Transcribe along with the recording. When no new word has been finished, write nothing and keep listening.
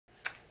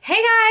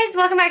guys,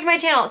 welcome back to my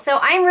channel. So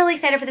I'm really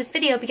excited for this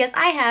video because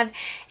I have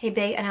a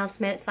big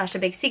announcement slash a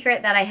big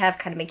secret that I have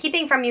kind of been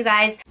keeping from you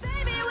guys.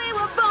 Baby, we were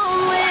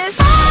born with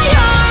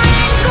fire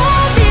and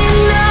gold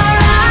in our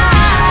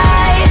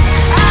eyes,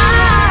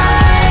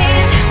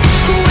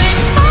 with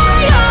fire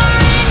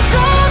and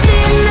gold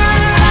in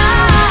our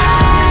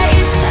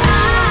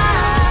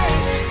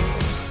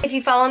eyes. If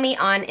you follow me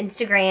on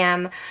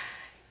Instagram,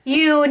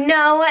 you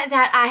know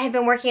that I have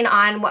been working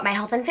on what my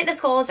health and fitness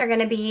goals are going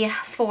to be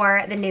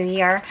for the new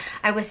year.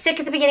 I was sick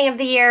at the beginning of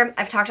the year.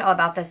 I've talked all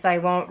about this, so I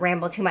won't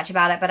ramble too much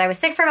about it, but I was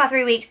sick for about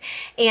 3 weeks,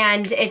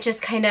 and it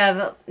just kind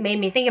of made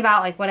me think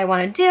about like what I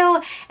want to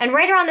do. And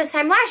right around this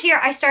time last year,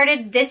 I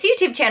started this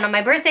YouTube channel.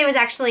 My birthday was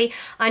actually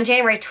on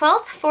January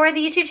 12th for the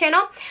YouTube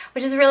channel,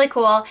 which is really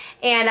cool,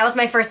 and that was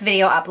my first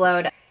video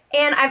upload.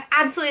 And I've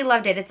absolutely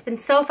loved it. It's been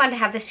so fun to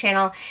have this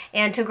channel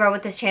and to grow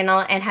with this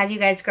channel and have you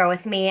guys grow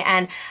with me.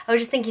 And I was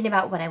just thinking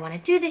about what I want to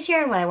do this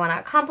year and what I want to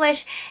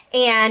accomplish.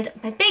 And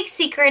my big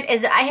secret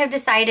is that I have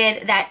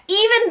decided that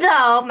even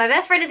though my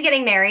best friend is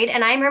getting married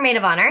and I'm her maid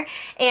of honor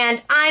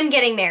and I'm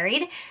getting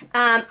married,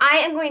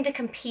 I am going to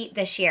compete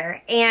this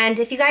year. And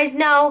if you guys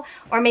know,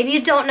 or maybe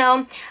you don't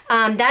know,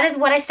 that is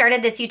what I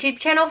started this YouTube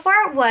channel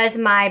for, was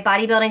my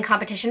bodybuilding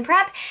competition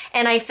prep.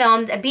 And I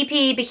filmed a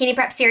BP bikini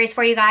prep series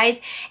for you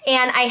guys.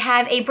 And I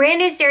have a brand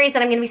new series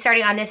that I'm going to be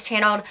starting on this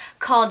channel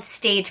called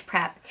Stage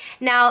Prep.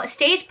 Now,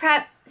 Stage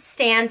Prep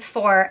stands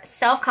for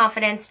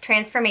self-confidence,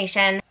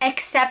 transformation,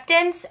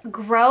 acceptance,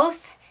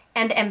 growth,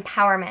 and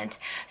empowerment.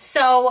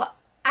 So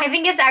I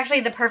think it's actually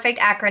the perfect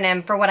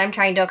acronym for what I'm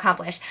trying to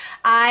accomplish.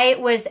 I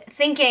was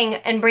thinking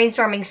and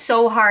brainstorming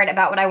so hard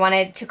about what I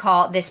wanted to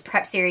call this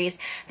prep series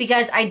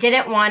because I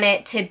didn't want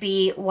it to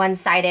be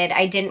one-sided.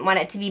 I didn't want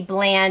it to be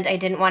bland. I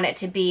didn't want it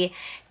to be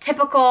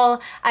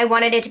typical. I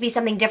wanted it to be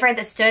something different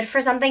that stood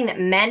for something that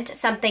meant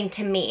something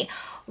to me.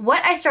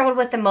 What I struggled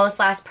with the most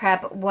last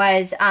prep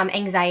was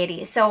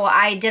anxiety. So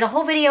I did a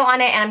whole video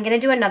on it, and I'm going to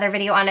do another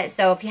video on it.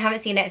 So if you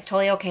haven't seen it, it's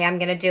totally okay. I'm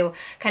going to do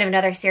kind of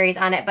another series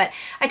on it. But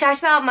I talked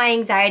about my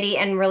anxiety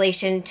in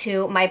relation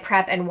to my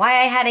prep and why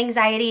I had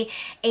anxiety.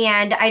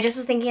 And I just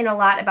was thinking a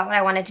lot about what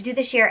I wanted to do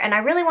this year. And I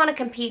really want to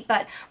compete,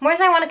 but more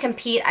than I want to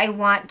compete, I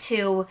want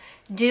to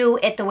do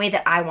it the way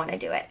that I want to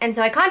do it. And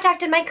so I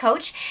contacted my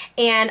coach,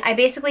 and I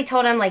basically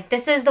told him, like,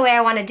 this is the way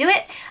I want to do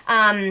it.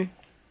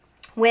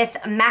 With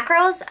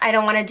macros, I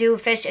don't want to do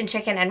fish and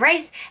chicken and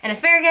rice and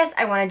asparagus.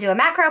 I want to do a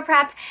macro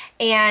prep,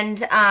 and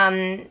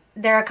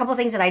there are a couple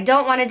things that I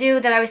don't want to do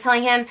that I was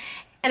telling him,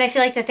 and I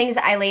feel like the things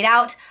that I laid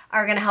out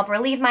are going to help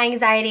relieve my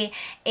anxiety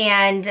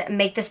and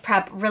make this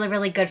prep really,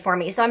 really good for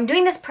me. So I'm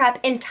doing this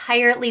prep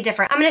entirely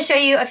different. I'm going to show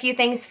you a few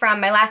things from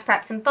my last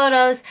prep, some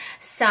photos,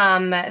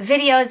 some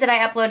videos that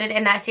I uploaded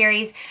in that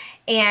series,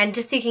 and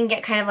just so you can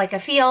get kind of like a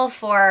feel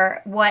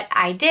for what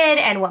I did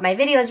and what my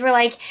videos were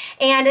like.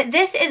 And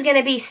this is going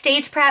to be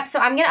stage prep, so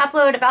I'm going to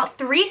upload about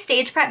 3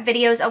 stage prep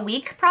videos a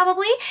week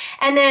probably,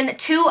 and then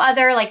 2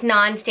 other like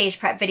non-stage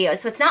prep videos.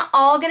 So it's not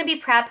all going to be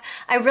prep.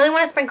 I really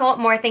want to sprinkle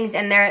more things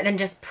in there than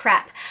just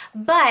prep,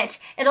 but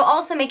it'll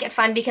also make it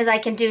fun because I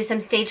can do some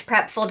stage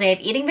prep full day of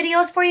eating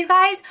videos for you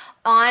guys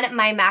on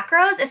my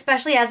macros,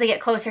 especially as I get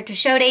closer to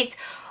show dates.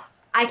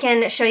 I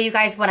can show you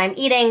guys what I'm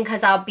eating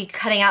because I'll be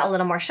cutting out a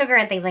little more sugar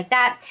and things like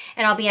that,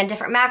 and I'll be on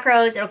different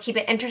macros. It'll keep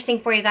it interesting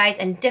for you guys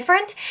and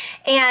different.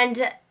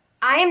 And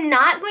I am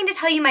not going to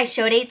tell you my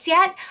show dates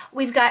yet.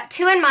 We've got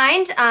 2 in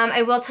mind.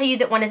 I will tell you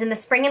that one is in the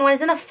spring and one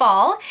is in the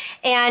fall,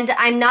 and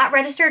I'm not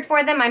registered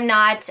for them. I'm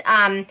not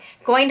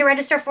going to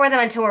register for them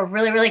until we're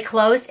really, really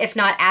close, if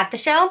not at the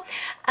show,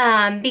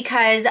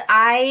 because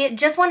I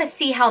just want to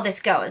see how this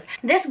goes.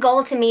 This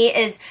goal to me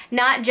is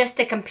not just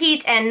to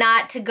compete and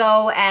not to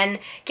go and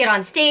get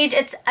on stage.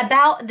 It's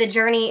about the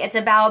journey. It's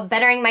about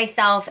bettering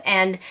myself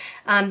and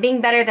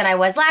being better than I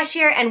was last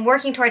year and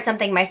working towards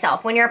something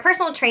myself. When you're a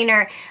personal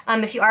trainer,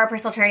 if you are a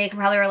personal trainer, you can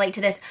probably relate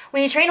to this.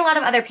 When you train a lot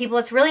of other people,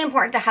 it's really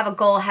important to have a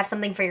goal, have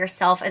something for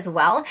yourself as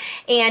well.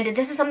 And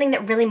this is something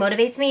that really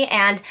motivates me,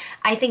 and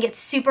I think it's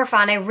super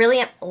fun. I really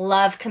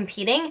love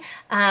competing.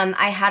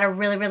 I had a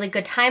really, really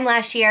good time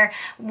last year,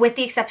 with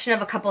the exception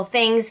of a couple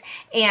things,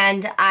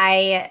 and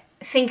I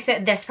think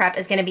that this prep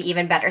is going to be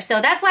even better.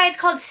 So that's why it's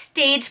called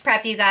stage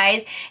prep, you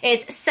guys.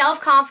 It's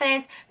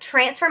self-confidence,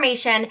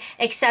 transformation,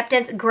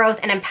 acceptance, growth,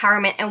 and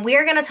empowerment. And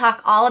we're going to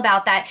talk all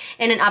about that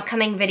in an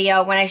upcoming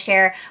video when I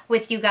share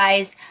with you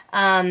guys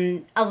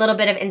a little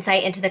bit of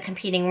insight into the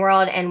competing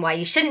world and why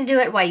you shouldn't do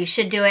it, why you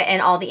should do it,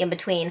 and all the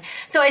in-between.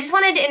 So I just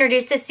wanted to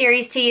introduce this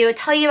series to you,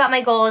 tell you about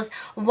my goals,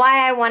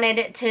 why I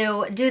wanted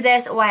to do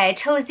this, why I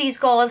chose these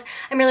goals.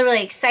 I'm really,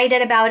 really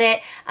excited about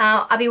it.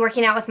 I'll be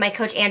working out with my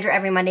coach Andrew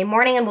every Monday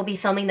morning, and we'll be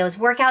filming those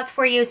workouts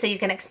for you, so you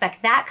can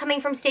expect that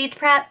coming from stage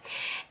prep.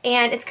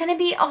 and it's gonna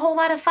be a whole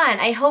lot of fun.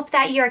 I hope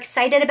that you're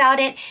excited about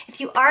it. If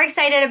you are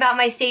excited about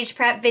my stage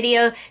prep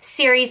video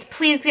series,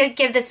 please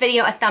give this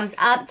video a thumbs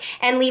up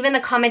and leave in the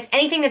comments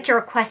anything that you're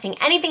requesting,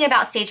 anything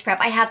about stage prep.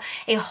 I have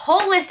a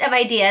whole list of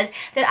ideas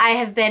that I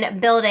have been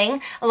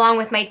building along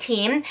with my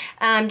team,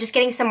 just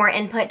getting some more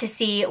input to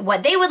see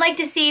what they would like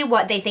to see,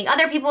 what they think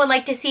other people would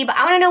like to see, but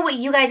I want to know what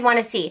you guys want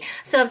to see.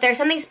 So if there's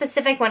something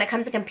specific when it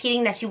comes to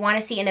competing that you want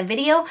to see in a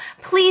video,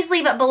 please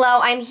leave it below.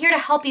 I'm here to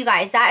help you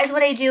guys. That is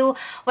what I do.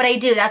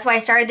 That's why I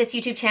started this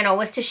YouTube channel,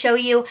 was to show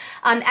you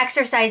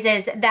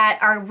exercises that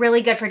are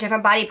really good for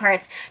different body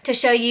parts, to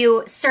show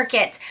you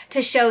circuits,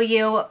 to show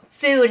you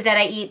food that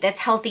I eat that's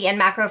healthy and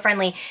macro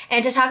friendly,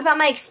 and to talk about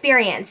my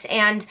experience,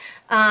 and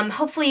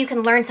hopefully you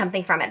can learn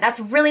something from it. That's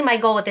really my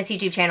goal with this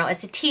YouTube channel, is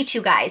to teach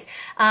you guys.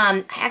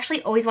 I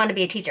actually always wanted to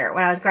be a teacher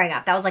when I was growing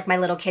up. That was like my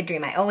little kid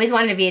dream. I always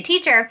wanted to be a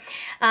teacher.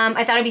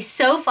 I thought it'd be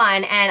so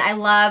fun, and I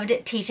loved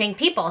teaching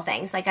people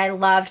things. Like, I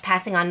loved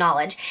passing on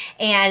knowledge,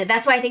 and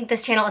that's why I think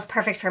this channel is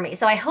perfect for me.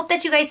 So I hope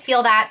that you guys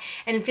feel that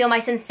and feel my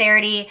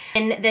sincerity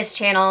in this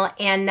channel,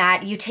 and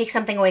that you take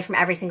something away from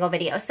every single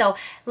video. So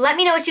let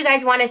me know what you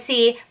guys want to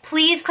see.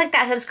 Please click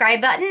that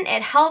subscribe button.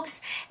 It helps,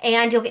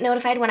 and you'll get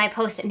notified when I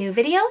post new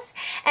videos.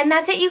 And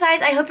that's it, you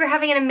guys. I hope you're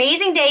having an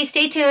amazing day.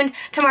 Stay tuned.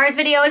 Tomorrow's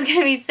video is going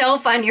to be so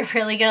fun. You're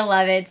really going to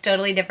love it. It's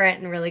totally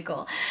different and really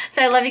cool.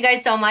 So I love you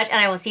guys so much,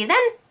 and I will see you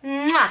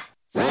then. Mwah.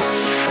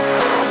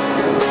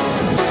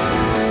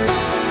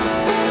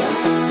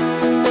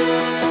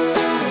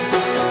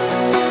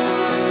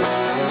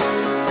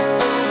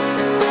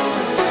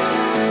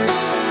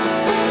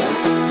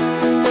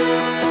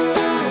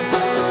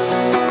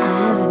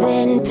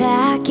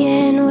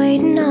 Packing,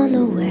 waiting on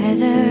the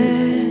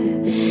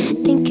weather,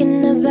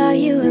 thinking about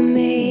you and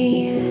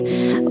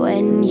me.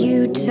 When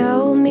you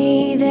told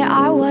me that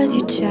I was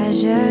your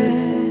treasure,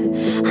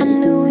 I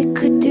knew